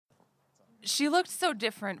She looked so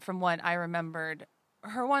different from what I remembered.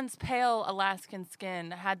 Her once pale Alaskan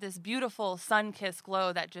skin had this beautiful sun-kissed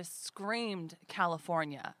glow that just screamed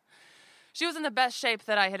California. She was in the best shape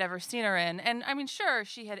that I had ever seen her in, and I mean, sure,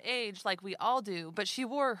 she had aged like we all do, but she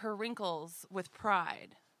wore her wrinkles with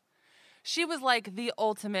pride. She was like the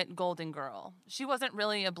ultimate golden girl. She wasn't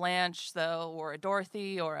really a Blanche, though, or a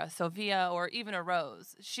Dorothy, or a Sophia, or even a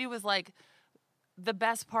Rose. She was like the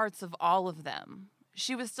best parts of all of them.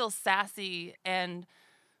 She was still sassy and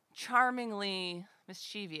charmingly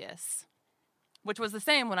mischievous, which was the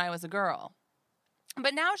same when I was a girl.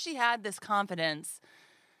 But now she had this confidence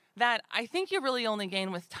that I think you really only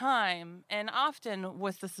gain with time and often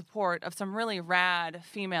with the support of some really rad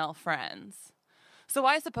female friends. So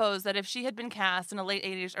I suppose that if she had been cast in a late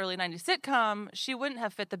 80s, early 90s sitcom, she wouldn't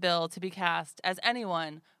have fit the bill to be cast as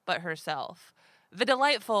anyone but herself. The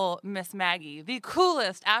delightful Miss Maggie, the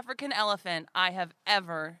coolest African elephant I have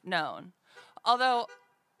ever known. Although,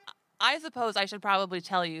 I suppose I should probably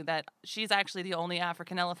tell you that she's actually the only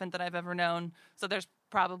African elephant that I've ever known, so there's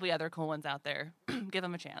probably other cool ones out there. Give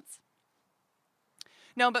them a chance.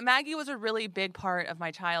 No, but Maggie was a really big part of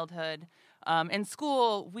my childhood. In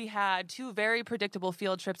school, we had 2 very predictable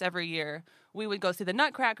field trips every year. We would go see the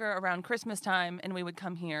Nutcracker around Christmas time, and we would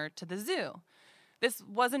come here to the zoo. This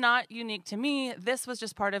was not unique to me. This was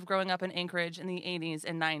just part of growing up in Anchorage in the 80s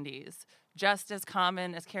and 90s. Just as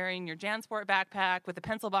common as carrying your JanSport backpack with a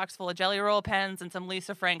pencil box full of Jelly Roll pens and some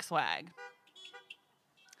Lisa Frank swag.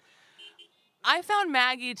 I found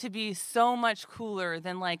Maggie to be so much cooler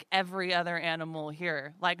than like every other animal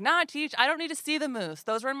here. Like, nah, Teach, I don't need to see the moose.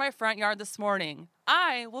 Those were in my front yard this morning.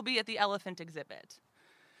 I will be at the elephant exhibit.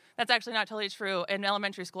 That's actually not totally true. In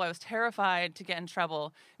elementary school, I was terrified to get in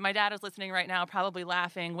trouble. My dad is listening right now, probably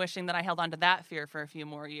laughing, wishing that I held on to that fear for a few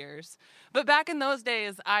more years. But back in those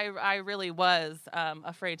days, I really was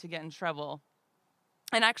afraid to get in trouble.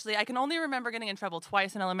 And actually, I can only remember getting in trouble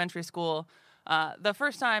twice in elementary school. The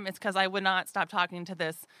first time, it's because I would not stop talking to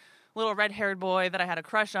this little red-haired boy that I had a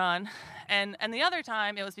crush on. And the other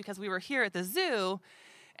time, it was because we were here at the zoo.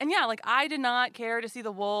 And yeah, like, I did not care to see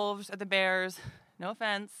the wolves or the bears. No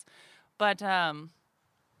offense. But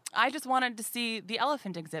I just wanted to see the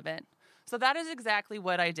elephant exhibit. So that is exactly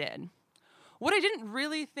what I did. What I didn't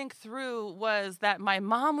really think through was that my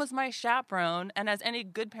mom was my chaperone, and as any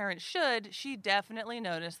good parent should, she definitely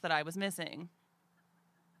noticed that I was missing.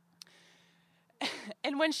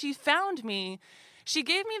 And when she found me, she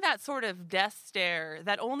gave me that sort of death stare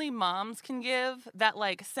that only moms can give, that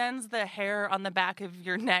like sends the hair on the back of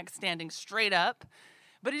your neck standing straight up.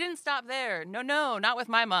 But it didn't stop there. No, not with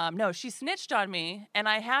my mom. No, she snitched on me, and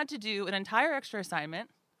I had to do an entire extra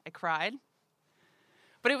assignment. I cried.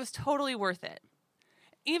 But it was totally worth it.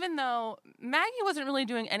 Even though Maggie wasn't really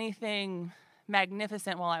doing anything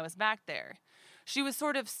magnificent while I was back there. She was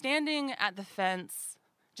sort of standing at the fence,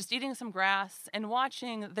 just eating some grass and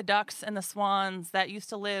watching the ducks and the swans that used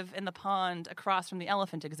to live in the pond across from the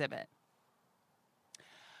elephant exhibit.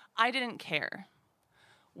 I didn't care.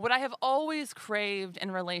 What I have always craved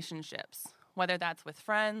in relationships, whether that's with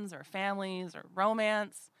friends or families or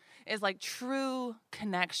romance, is like true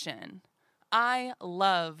connection. I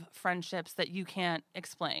love friendships that you can't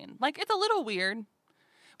explain. Like, it's a little weird,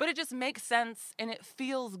 but it just makes sense and it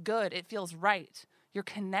feels good. It feels right. You're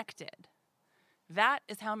connected. That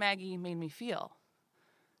is how Maggie made me feel.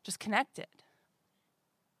 Just connected.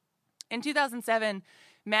 In 2007,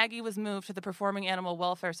 Maggie was moved to the Performing Animal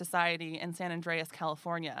Welfare Society in San Andreas,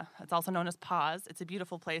 California. It's also known as PAWS. It's a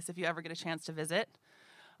beautiful place if you ever get a chance to visit.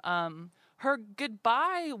 Her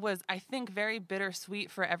goodbye was, I think, very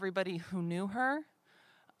bittersweet for everybody who knew her.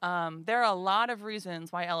 There are a lot of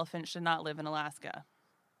reasons why elephants should not live in Alaska.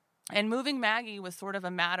 And moving Maggie was sort of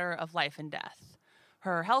a matter of life and death.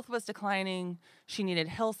 Her health was declining. She needed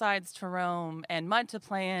hillsides to roam and mud to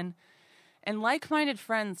play in, and like-minded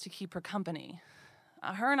friends to keep her company.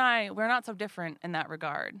 Her and I, we're not so different in that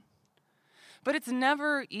regard. But it's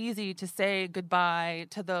never easy to say goodbye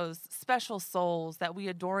to those special souls that we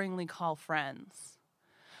adoringly call friends.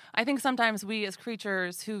 I think sometimes we as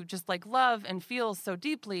creatures who just like love and feel so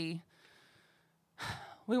deeply,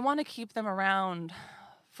 we want to keep them around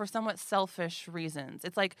for somewhat selfish reasons.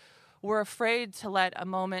 It's like we're afraid to let a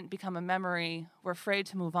moment become a memory. We're afraid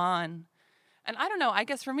to move on. And I don't know, I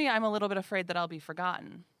guess for me, I'm a little bit afraid that I'll be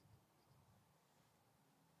forgotten.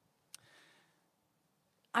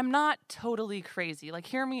 I'm not totally crazy. Like,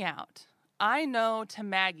 hear me out. I know to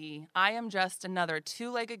Maggie, I am just another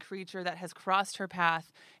two-legged creature that has crossed her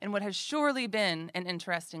path in what has surely been an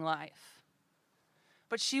interesting life.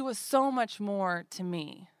 But she was so much more to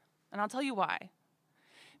me. And I'll tell you why.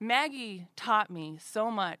 Maggie taught me so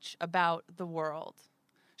much about the world.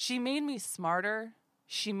 She made me smarter.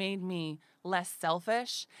 She made me less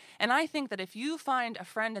selfish. And I think that if you find a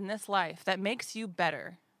friend in this life that makes you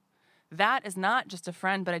better, that is not just a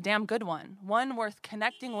friend, but a damn good one worth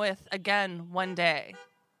connecting with again one day.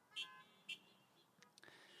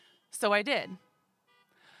 So I did.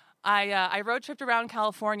 I road tripped around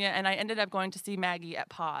California, and I ended up going to see Maggie at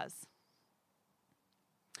Pause.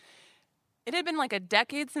 It had been like a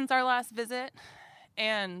decade since our last visit,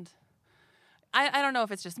 and I don't know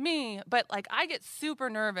if it's just me, but like I get super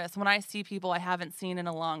nervous when I see people I haven't seen in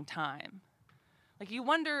a long time. Like you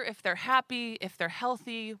wonder if they're happy, if they're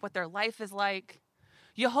healthy, what their life is like.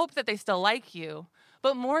 You hope that they still like you,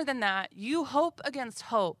 but more than that, you hope against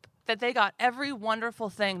hope that they got every wonderful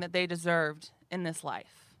thing that they deserved in this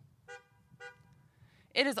life.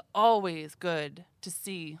 It is always good to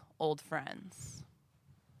see old friends.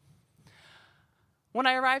 When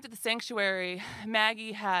I arrived at the sanctuary,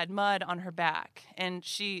 Maggie had mud on her back, and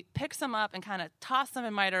she picked some up and kind of tossed them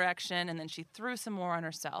in my direction, and then she threw some more on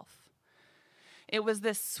herself. It was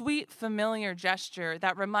this sweet, familiar gesture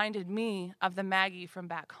that reminded me of the Maggie from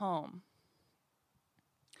back home.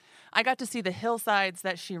 I got to see the hillsides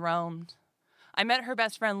that she roamed. I met her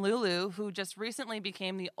best friend Lulu, who just recently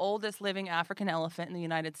became the oldest living African elephant in the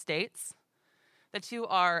United States. The two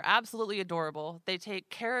are absolutely adorable. They take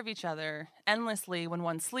care of each other endlessly. When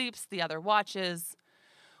one sleeps, the other watches.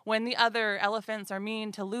 When the other elephants are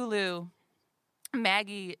mean to Lulu,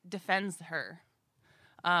 Maggie defends her.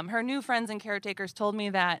 Her new friends and caretakers told me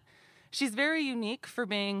that she's very unique for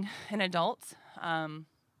being an adult.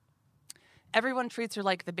 Everyone treats her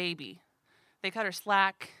like the baby. They cut her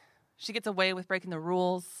slack. She gets away with breaking the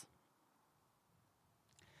rules.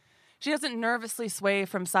 She doesn't nervously sway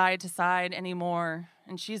from side to side anymore,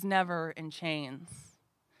 and she's never in chains.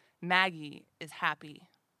 Maggie is happy.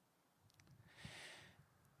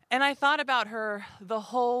 And I thought about her the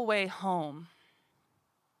whole way home.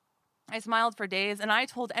 I smiled for days, and I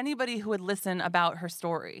told anybody who would listen about her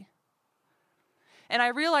story. And I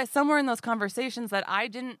realized somewhere in those conversations that I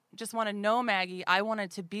didn't just want to know Maggie, I wanted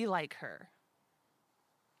to be like her.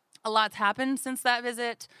 A lot's happened since that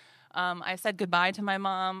visit. I said goodbye to my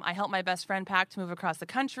mom. I helped my best friend pack to move across the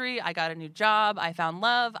country. I got a new job. I found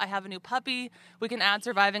love. I have a new puppy. We can add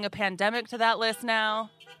surviving a pandemic to that list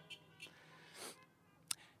now.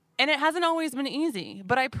 And it hasn't always been easy,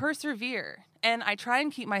 but I persevere. And I try and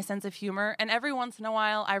keep my sense of humor. And every once in a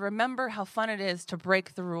while, I remember how fun it is to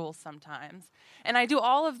break the rules sometimes. And I do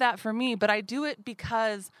all of that for me, but I do it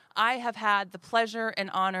because I have had the pleasure and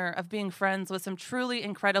honor of being friends with some truly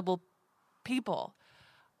incredible people.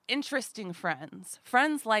 Interesting friends.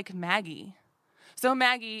 Friends like Maggie. So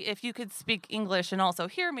Maggie, if you could speak English and also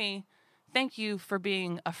hear me, thank you for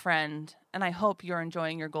being a friend. And I hope you're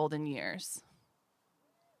enjoying your golden years.